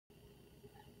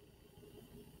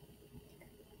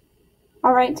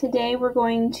All right, today we're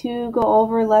going to go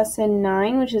over lesson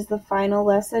 9, which is the final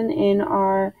lesson in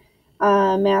our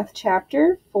math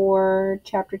chapter for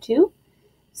chapter 2.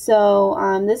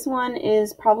 So this one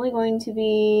is probably going to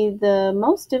be the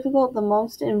most difficult, the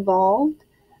most involved.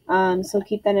 So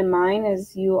keep that in mind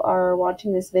as you are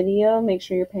watching this video. Make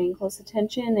sure you're paying close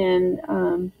attention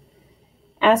and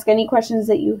ask any questions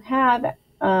that you have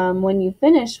when you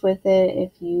finish with it,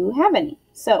 if you have any.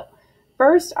 So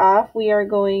first off, we are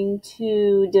going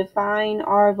to define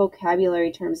our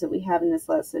vocabulary terms that we have in this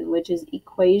lesson, which is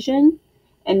equation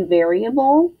and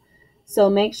variable.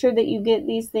 So make sure that you get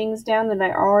these things down that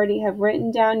I already have written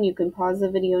down. You can pause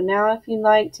the video now if you'd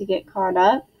like to get caught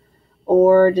up,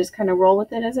 or just kind of roll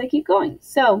with it as I keep going.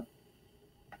 So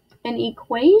an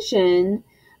equation,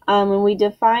 when we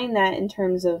define that in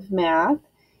terms of math,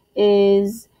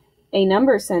 is a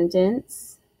number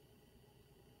sentence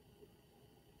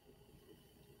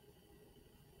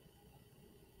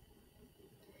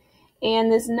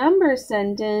and this number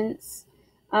sentence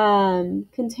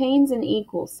contains an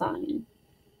equal sign.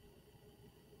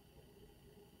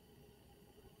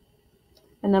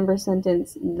 A number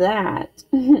sentence that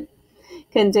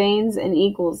contains an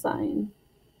equal sign.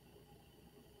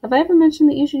 Have I ever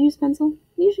mentioned that you should use pencil?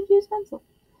 You should use pencil.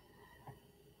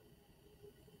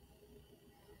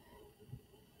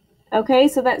 Okay,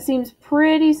 so that seems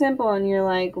pretty simple, and you're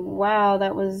like, wow,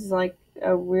 that was like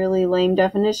a really lame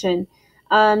definition.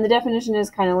 The definition is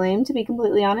kind of lame, to be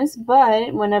completely honest,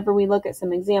 but whenever we look at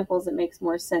some examples, it makes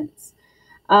more sense.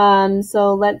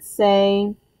 So let's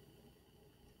say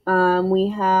we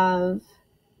have,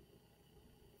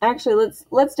 actually,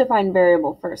 let's define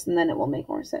variable first, and then it will make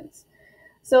more sense.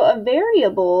 So a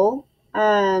variable,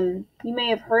 you may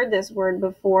have heard this word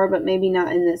before, but maybe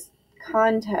not in this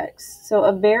context. So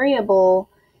a variable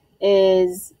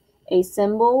is a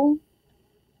symbol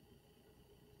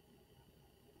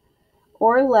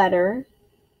or letter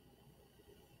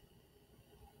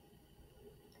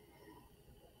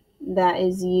that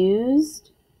is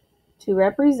used to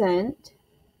represent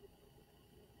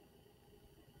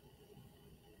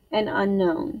an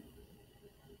unknown.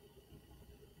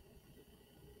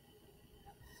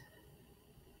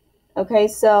 Okay,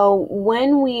 so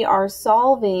when we are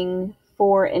solving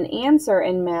for an answer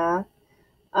in math,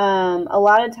 a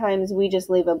lot of times we just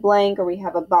leave a blank or we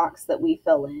have a box that we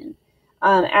fill in.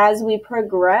 As we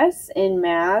progress in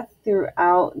math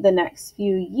throughout the next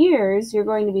few years, you're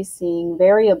going to be seeing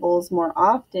variables more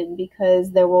often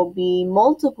because there will be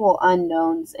multiple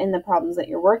unknowns in the problems that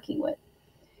you're working with.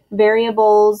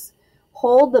 Variables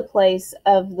hold the place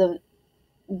of the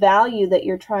value that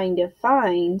you're trying to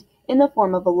find in the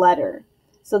form of a letter.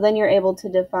 So then you're able to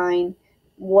define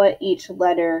what each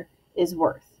letter is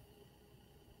worth.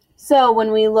 So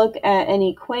when we look at an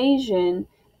equation,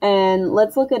 and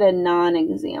let's look at a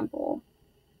non-example.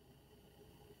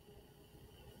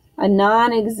 A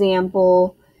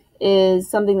non-example is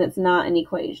something that's not an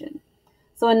equation.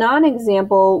 So a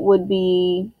non-example would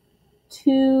be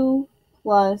 2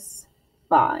 plus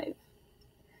 5.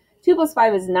 2 plus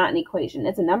 5 is not an equation.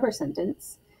 It's a number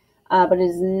sentence, but it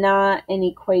is not an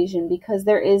equation because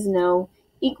there is no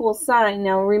equal sign.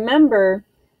 Now remember,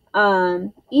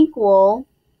 equal,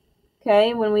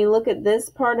 okay, when we look at this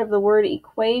part of the word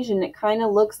equation, it kind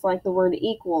of looks like the word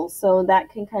equal. So that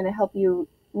can kind of help you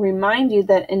remind you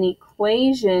that an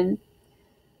equation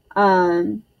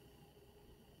has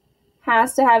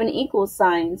to have an equal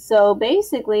sign. So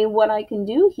basically what I can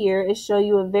do here is show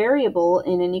you a variable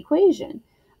in an equation.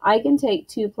 I can take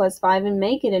 2 plus 5 and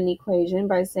make it an equation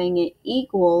by saying it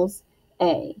equals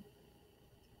A.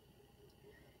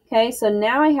 Okay, so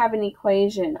now I have an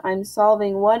equation. I'm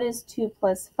solving what is 2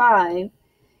 plus 5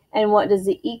 and what does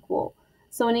it equal.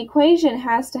 So an equation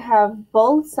has to have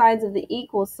both sides of the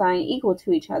equal sign equal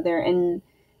to each other, and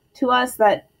to us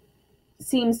that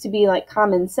seems to be like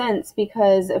common sense,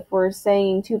 because if we're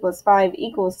saying 2 plus 5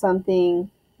 equals something,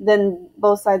 then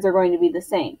both sides are going to be the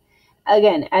same.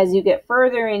 Again, as you get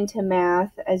further into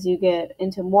math, as you get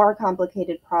into more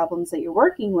complicated problems that you're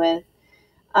working with,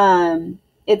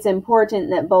 it's important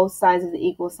that both sides of the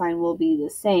equal sign will be the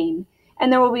same.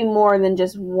 And there will be more than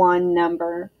just one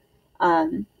number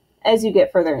as you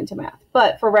get further into math.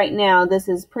 But for right now, this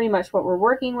is pretty much what we're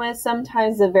working with.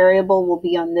 Sometimes the variable will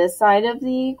be on this side of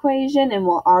the equation and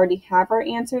we'll already have our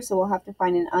answer, so we'll have to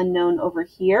find an unknown over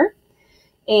here.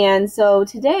 And so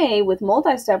today, with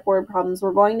multi-step word problems,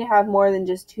 we're going to have more than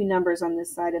just two numbers on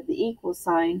this side of the equal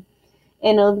sign.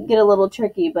 And it'll get a little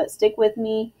tricky, but stick with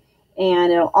me,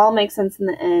 and it'll all make sense in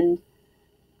the end.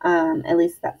 At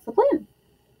least that's the plan.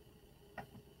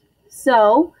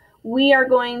 So we are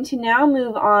going to now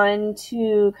move on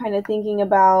to kind of thinking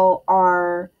about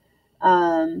our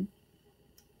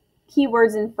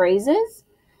keywords and phrases.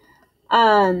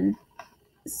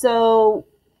 So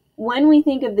when we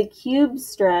think of the cube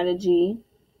strategy,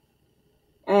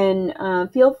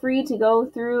 and feel free to go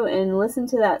through and listen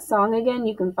to that song again.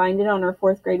 You can find it on our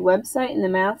 4th grade website in the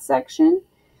math section.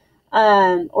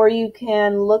 Or you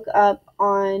can look up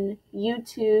on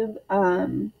YouTube,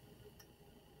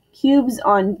 Cubes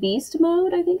on Beast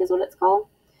Mode, I think is what it's called.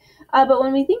 But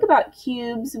when we think about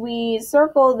cubes, we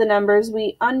circle the numbers,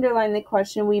 we underline the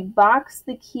question, we box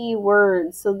the key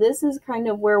words. So this is kind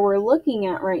of where we're looking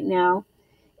at right now,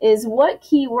 is what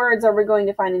keywords are we going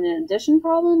to find in an addition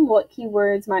problem? What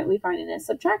keywords might we find in a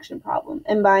subtraction problem?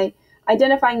 And by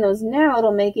identifying those now,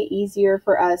 it'll make it easier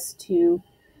for us to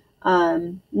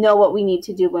know what we need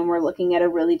to do when we're looking at a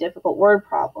really difficult word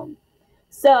problem.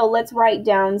 So let's write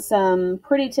down some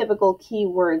pretty typical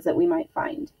keywords that we might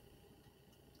find.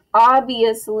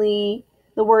 Obviously,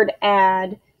 the word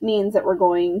add means that we're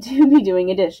going to be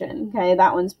doing addition. Okay,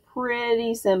 that one's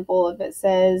pretty simple. If it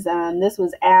says this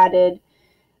was added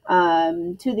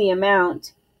to the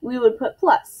amount, we would put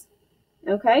plus.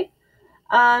 Okay,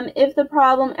 if the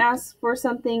problem asks for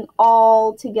something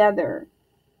all together,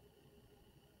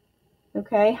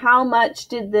 okay, how much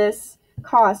did this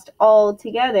cost all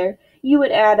together? You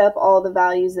would add up all the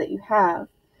values that you have.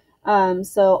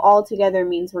 So all together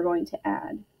means we're going to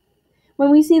add. When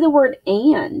we see the word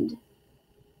and,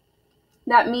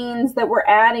 that means that we're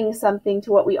adding something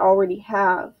to what we already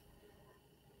have.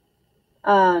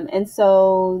 And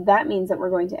so that means that we're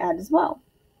going to add as well.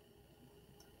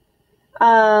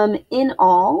 In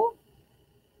all,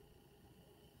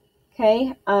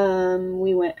 okay,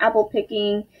 we went apple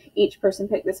picking. Each person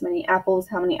picked this many apples.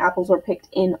 How many apples were picked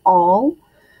in all?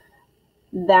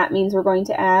 That means we're going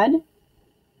to add.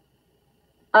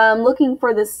 Looking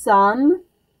for the sum.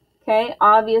 Okay,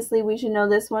 obviously we should know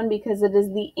this one because it is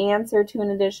the answer to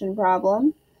an addition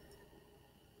problem.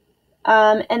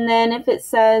 And then if it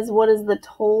says what is the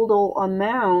total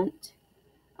amount,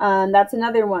 that's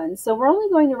another one. So we're only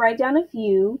going to write down a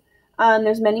few.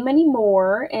 There's many, many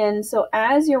more. And so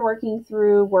as you're working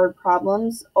through word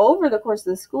problems over the course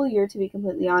of the school year, to be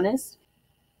completely honest,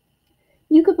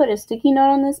 you could put a sticky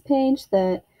note on this page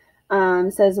that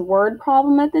says word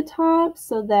problem at the top,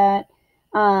 so that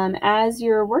as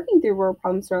you're working through word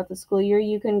problems throughout the school year,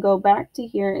 you can go back to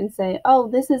here and say, oh,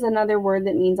 this is another word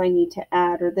that means I need to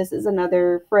add, or this is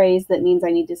another phrase that means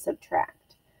I need to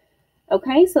subtract.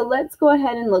 Okay, so let's go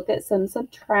ahead and look at some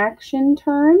subtraction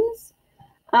terms.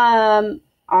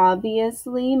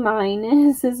 Obviously,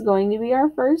 minus is going to be our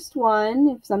first one.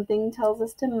 If something tells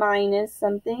us to minus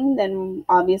something, then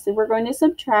obviously we're going to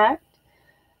subtract.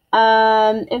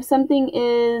 If something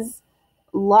is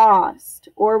lost,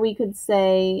 or we could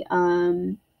say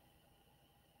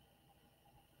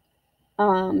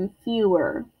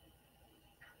fewer.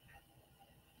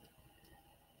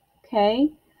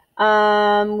 Okay,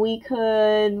 we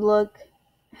could look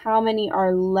how many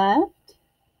are left.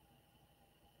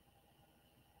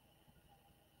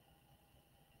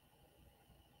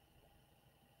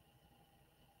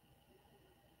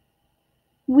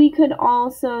 We could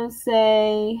also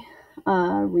say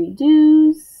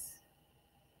reduce,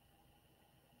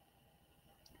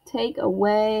 take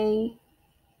away.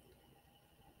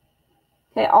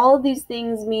 Okay, all of these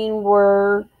things mean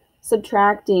we're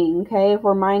subtracting. Okay, if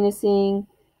we're minusing,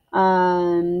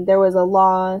 there was a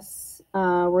loss.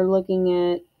 We're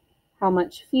looking at how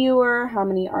much fewer, how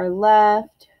many are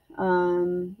left,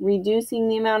 reducing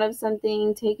the amount of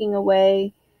something, taking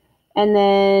away, and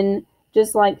then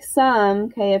just like sum,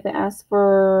 okay, if it asks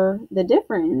for the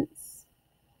difference,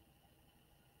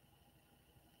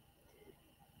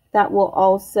 that will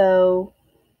also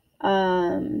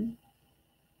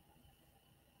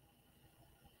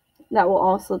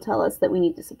tell us that we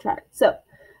need to subtract. So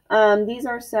these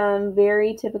are some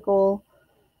very typical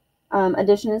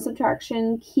addition and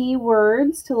subtraction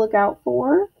keywords to look out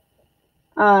for.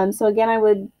 So again, I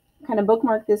would kind of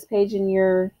bookmark this page in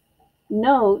your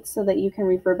notes so that you can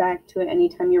refer back to it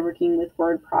anytime you're working with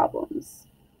word problems.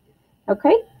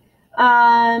 Okay.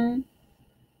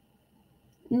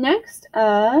 Next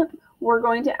up, we're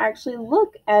going to actually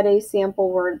look at a sample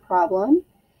word problem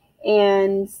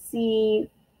and see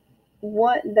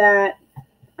what this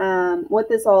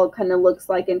all kind of looks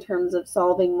like in terms of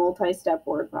solving multi-step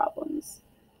word problems.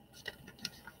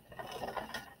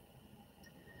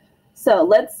 So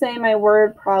let's say my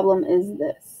word problem is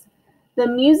this. The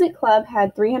music club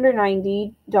had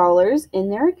 $390 in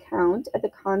their account. At the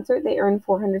concert, they earned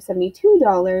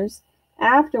 $472,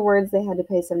 Afterwards, they had to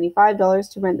pay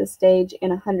 $75 to rent the stage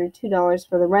and $102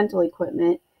 for the rental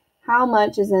equipment. How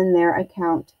much is in their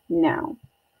account now?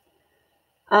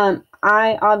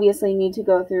 I obviously need to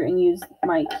go through and use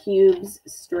my cubes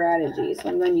strategy. So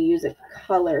I'm going to use a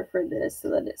color for this so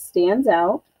that it stands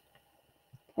out.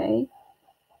 Okay.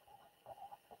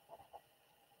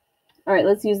 All right,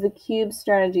 let's use the cube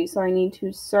strategy. So I need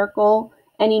to circle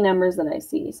any numbers that I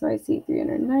see. So I see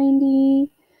 390.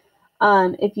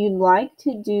 If you'd like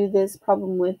to do this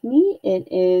problem with me, it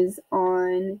is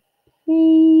on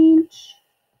page,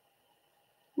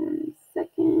 1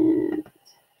 second.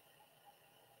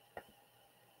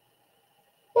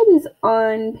 It is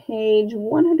on page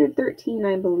 113,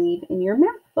 I believe, in your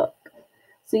math book.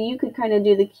 So you could kind of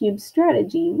do the cube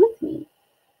strategy with me.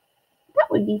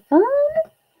 That would be fun.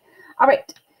 All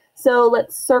right, so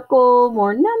let's circle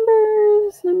more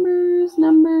numbers, numbers,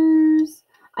 numbers.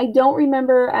 I don't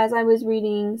remember, as I was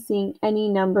reading, seeing any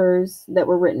numbers that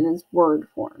were written as word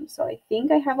form. So I think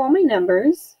I have all my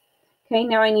numbers. Okay,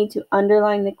 now I need to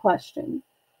underline the question.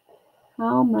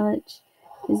 How much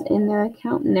is in their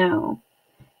account now?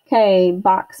 Okay,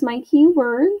 box my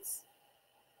keywords.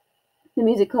 The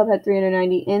music club had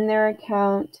 390 in their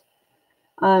account.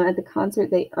 At the concert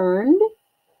they earned.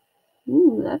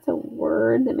 Ooh, that's a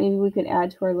word that maybe we could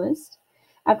add to our list.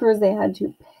 Afterwards, they had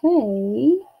to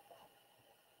pay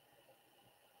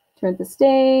to rent the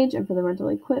stage and for the rental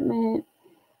equipment.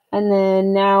 And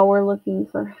then now we're looking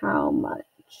for how much.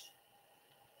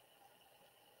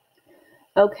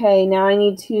 Okay, now I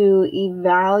need to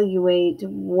evaluate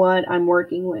what I'm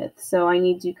working with. So I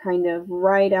need to kind of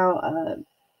write out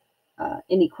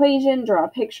an equation, draw a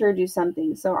picture, do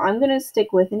something. So I'm going to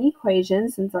stick with an equation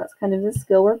since that's kind of the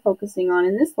skill we're focusing on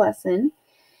in this lesson.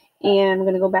 And I'm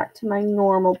going to go back to my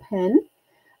normal pen.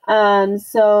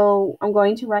 So I'm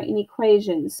going to write an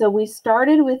equation. So we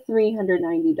started with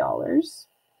 $390.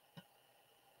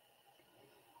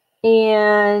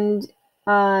 And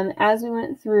as we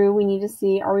went through, we need to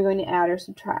see, are we going to add or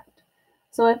subtract?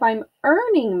 So if I'm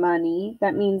earning money,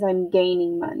 that means I'm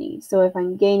gaining money. So if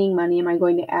I'm gaining money, am I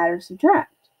going to add or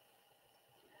subtract?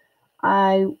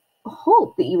 I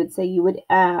hope that you would say you would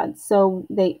add. So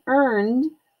they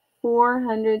earned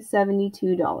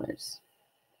 $472.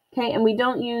 Okay, and we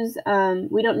don't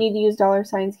need to use dollar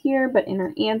signs here, but in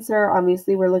our answer,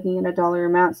 obviously we're looking at a dollar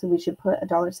amount, so we should put a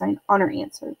dollar sign on our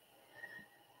answer.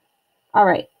 All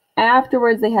right.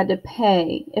 Afterwards, they had to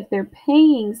pay. If they're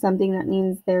paying something, that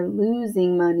means they're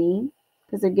losing money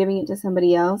because they're giving it to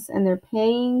somebody else, and they're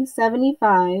paying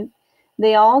 $75.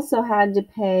 They also had to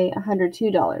pay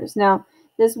 $102. Now,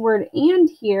 this word "and"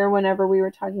 here, whenever we were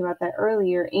talking about that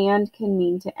earlier, "and" can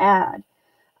mean to add.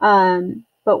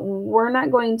 But we're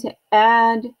not going to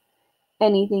add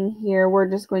anything here. We're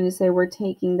just going to say we're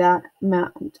taking that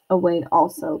amount away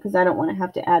also because I don't want to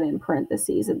have to add in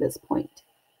parentheses at this point.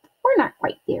 We're not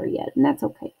quite there yet, and that's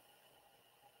okay.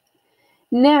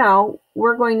 Now,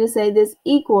 we're going to say this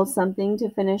equals something to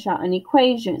finish out an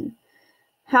equation.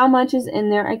 How much is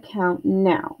in their account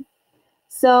now?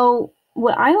 So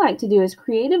what I like to do is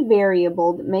create a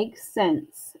variable that makes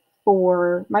sense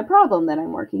for my problem that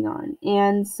I'm working on.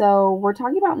 And so we're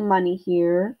talking about money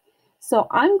here. So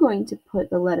I'm going to put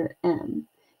the letter M.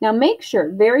 Now make sure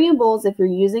variables, if you're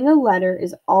using a letter,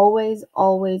 is always,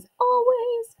 always,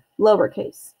 always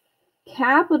lowercase.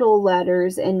 Capital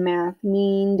letters in math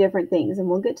mean different things, and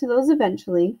we'll get to those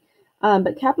eventually.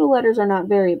 But capital letters are not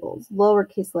variables.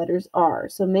 Lowercase letters are.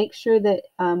 So make sure that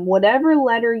whatever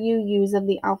letter you use of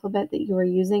the alphabet that you are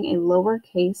using a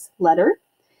lowercase letter.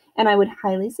 And I would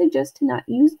highly suggest to not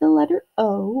use the letter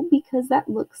O because that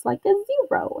looks like a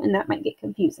 0 and that might get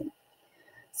confusing.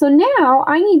 So now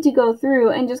I need to go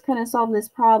through and just kind of solve this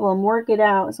problem, work it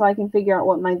out so I can figure out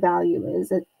what my value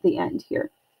is at the end here.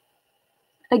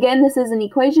 Again, this is an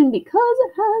equation because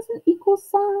it has an equal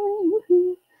sign.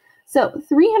 Woohoo. So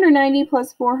 390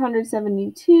 plus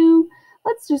 472,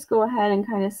 let's just go ahead and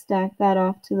kind of stack that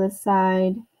off to the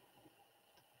side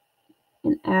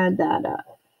and add that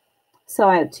up. So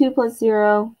I have 2 plus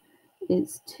 0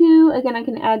 is 2. Again, I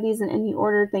can add these in any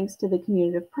order thanks to the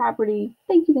commutative property.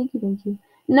 Thank you, thank you, thank you.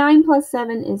 9 plus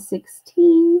 7 is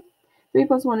 16. 3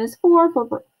 plus 1 is 4.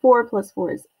 4 plus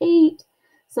 4 is 8.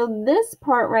 So this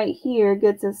part right here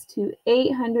gets us to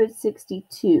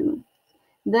 862.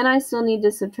 Then I still need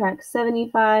to subtract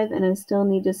 75, and I still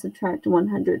need to subtract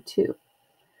 102.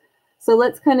 So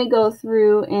let's kind of go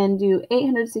through and do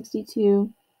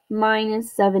 862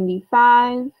 minus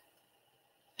 75.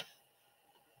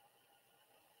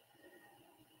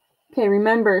 Okay,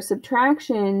 remember,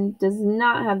 subtraction does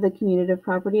not have the commutative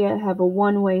property. I have a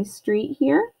one-way street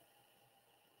here.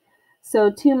 So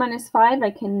 2 minus 5 I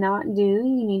cannot do.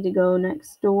 You need to go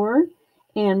next door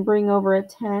and bring over a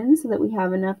 10 so that we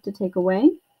have enough to take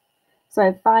away. So I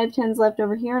have 5 10s left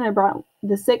over here, and I brought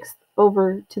the 6th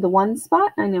over to the 1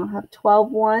 spot. I now have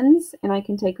 12 1s, and I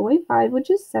can take away 5, which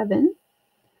is 7.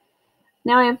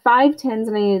 Now I have 5 10s,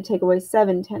 and I need to take away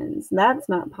 7 10s. That's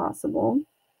not possible.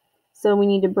 So we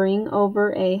need to bring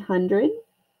over 100.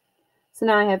 So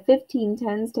now I have 15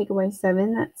 10s, take away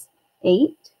 7, that's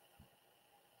 8.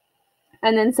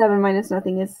 And then 7 minus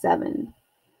nothing is 7.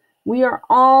 We are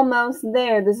almost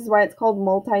there. This is why it's called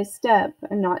multi-step.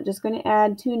 I'm not just going to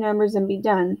add 2 numbers and be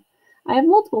done. I have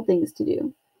multiple things to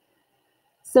do.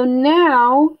 So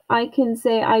now I can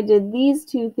say I did these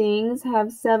 2 things,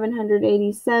 have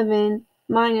 787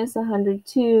 minus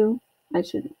 102. I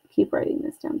should keep writing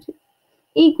this down too.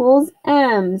 Equals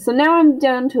m. So now I'm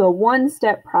down to a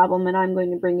 1-step problem, and I'm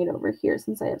going to bring it over here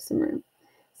since I have some room.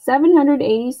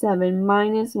 787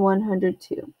 minus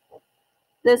 102.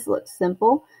 This looks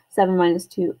simple. 7 minus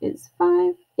 2 is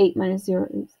 5. 8 minus 0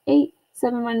 is 8.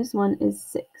 7 minus 1 is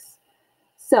 6.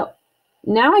 So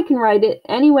now I can write it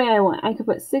any way I want. I could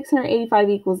put 685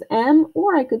 equals m,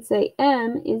 or I could say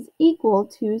m is equal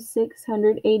to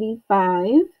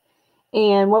 685.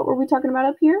 And what were we talking about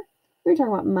up here? We were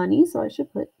talking about money, so I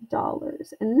should put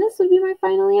dollars. And this would be my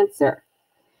final answer.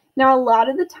 Now, a lot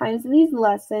of the times in these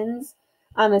lessons,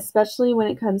 especially when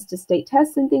it comes to state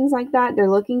tests and things like that, they're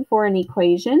looking for an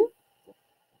equation,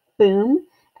 boom,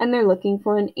 and they're looking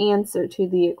for an answer to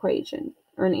the equation,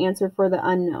 or an answer for the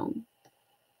unknown.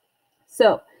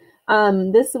 So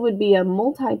this would be a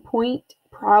multi-point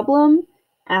problem,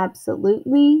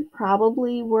 absolutely,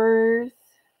 probably worth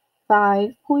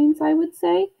 5 points, I would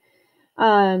say,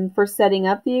 for setting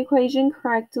up the equation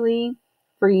correctly,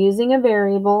 for using a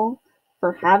variable,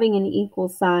 for having an equal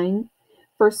sign,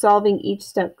 for solving each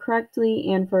step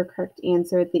correctly, and for a correct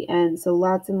answer at the end. So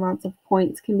lots and lots of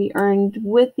points can be earned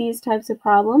with these types of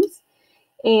problems.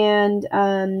 And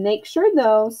make sure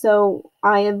though, so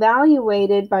I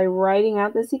evaluated by writing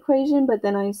out this equation, but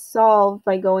then I solved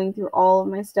by going through all of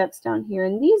my steps down here.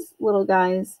 And these little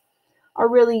guys are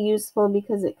really useful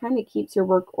because it kind of keeps your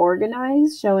work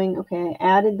organized, showing, okay, I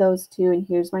added those 2 and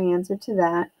here's my answer to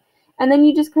that. And then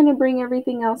you just kind of bring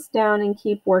everything else down and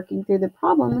keep working through the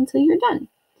problem until you're done.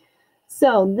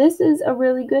 So this is a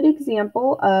really good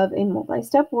example of a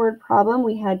multi-step word problem.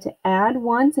 We had to add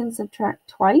once and subtract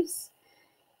twice.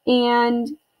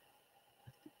 And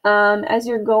as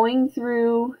you're going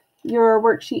through your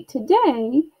worksheet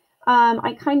today,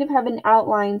 I kind of have an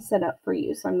outline set up for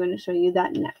you. So I'm going to show you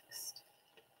that next.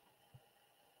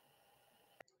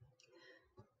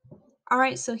 All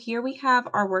right, so here we have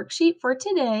our worksheet for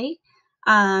today.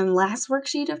 Last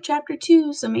worksheet of chapter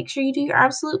 2, so make sure you do your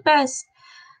absolute best.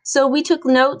 So we took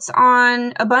notes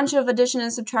on a bunch of addition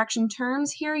and subtraction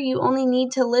terms. Here you only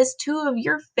need to list 2 of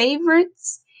your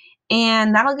favorites,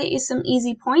 and that'll get you some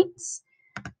easy points.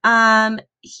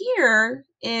 Here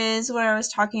is what I was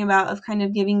talking about of kind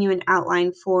of giving you an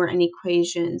outline for an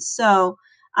equation. So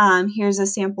here's a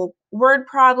sample word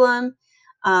problem.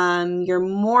 You're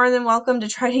more than welcome to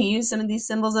try to use some of these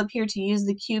symbols up here to use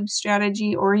the cube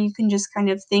strategy, or you can just kind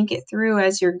of think it through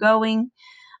as you're going.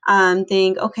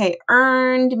 Think, okay,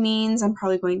 earned means I'm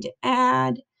probably going to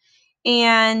add.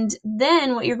 And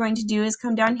then what you're going to do is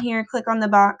come down here, click on the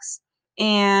box,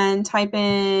 and type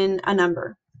in a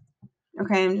number.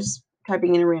 Okay, I'm just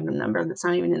typing in a random number that's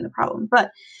not even in the problem.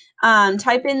 But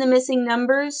type in the missing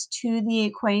numbers to the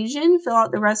equation, fill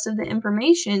out the rest of the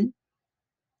information,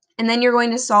 and then you're going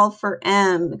to solve for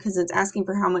m because it's asking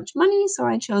for how much money, so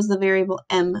I chose the variable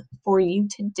m for you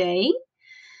today.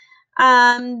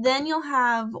 Then you'll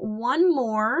have one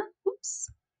more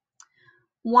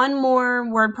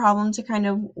word problem to kind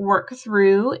of work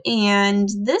through, and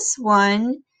this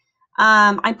one,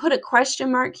 I put a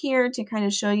question mark here to kind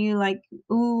of show you like,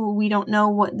 ooh, we don't know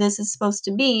what this is supposed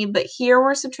to be, but here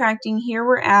we're subtracting, here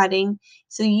we're adding,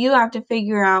 so you have to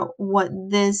figure out what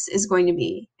this is going to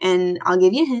be. And I'll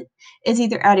give you a hint, it's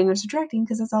either adding or subtracting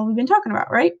because that's all we've been talking about,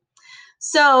 right?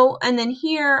 So, and then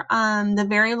here, the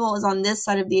variable is on this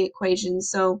side of the equation,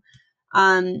 so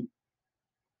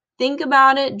think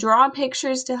about it, draw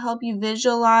pictures to help you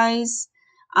visualize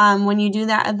when you do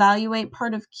that evaluate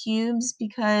part of cubes,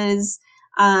 because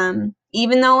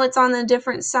even though it's on a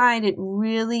different side, it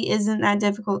really isn't that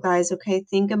difficult, guys, okay?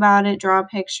 Think about it, draw a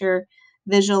picture,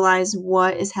 visualize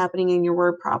what is happening in your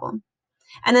word problem,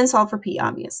 and then solve for P,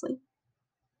 obviously.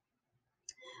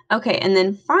 Okay, and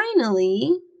then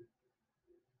finally,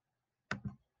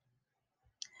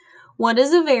 what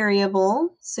is a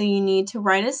variable? So you need to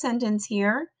write a sentence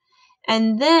here,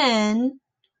 and then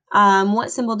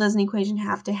What symbol does an equation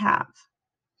have to have?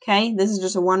 Okay, this is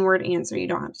just a one-word answer. You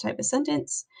don't have to type a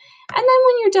sentence. And then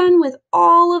when you're done with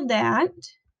all of that,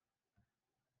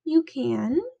 you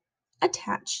can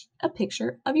attach a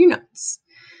picture of your notes.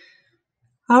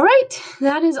 All right,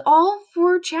 that is all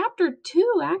for chapter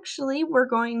 2. Actually, we're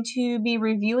going to be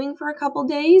reviewing for a couple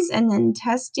days and then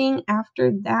testing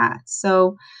after that.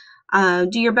 So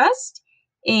do your best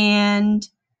and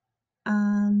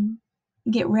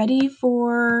get ready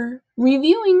for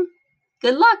reviewing.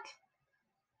 Good luck.